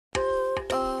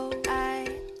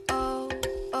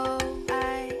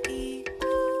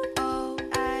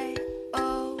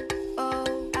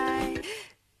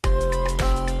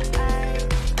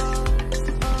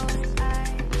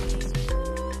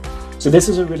So this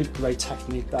is a really great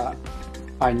technique that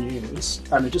I use,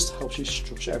 and it just helps you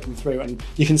structure everything through, and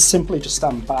you can simply just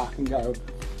stand back and go,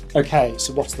 okay,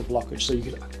 so what's the blockage? So you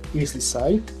could easily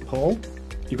say, Paul,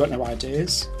 you've got no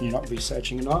ideas and you're not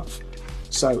researching enough,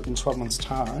 so in 12 months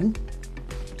time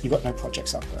you've got no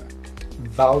projects out there.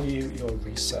 Value your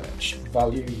research,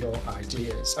 value your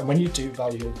ideas, and when you do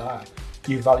value that,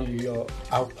 you value your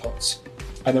output.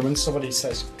 And then when somebody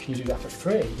says, can you do that for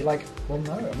free? You're like, well,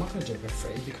 no, I'm not going to do it for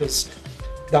free because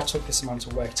that took this amount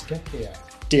of work to get here.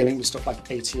 Dealing with stuff like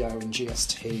ATO and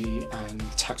GST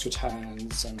and tax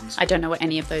returns and... I don't know what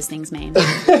any of those things mean.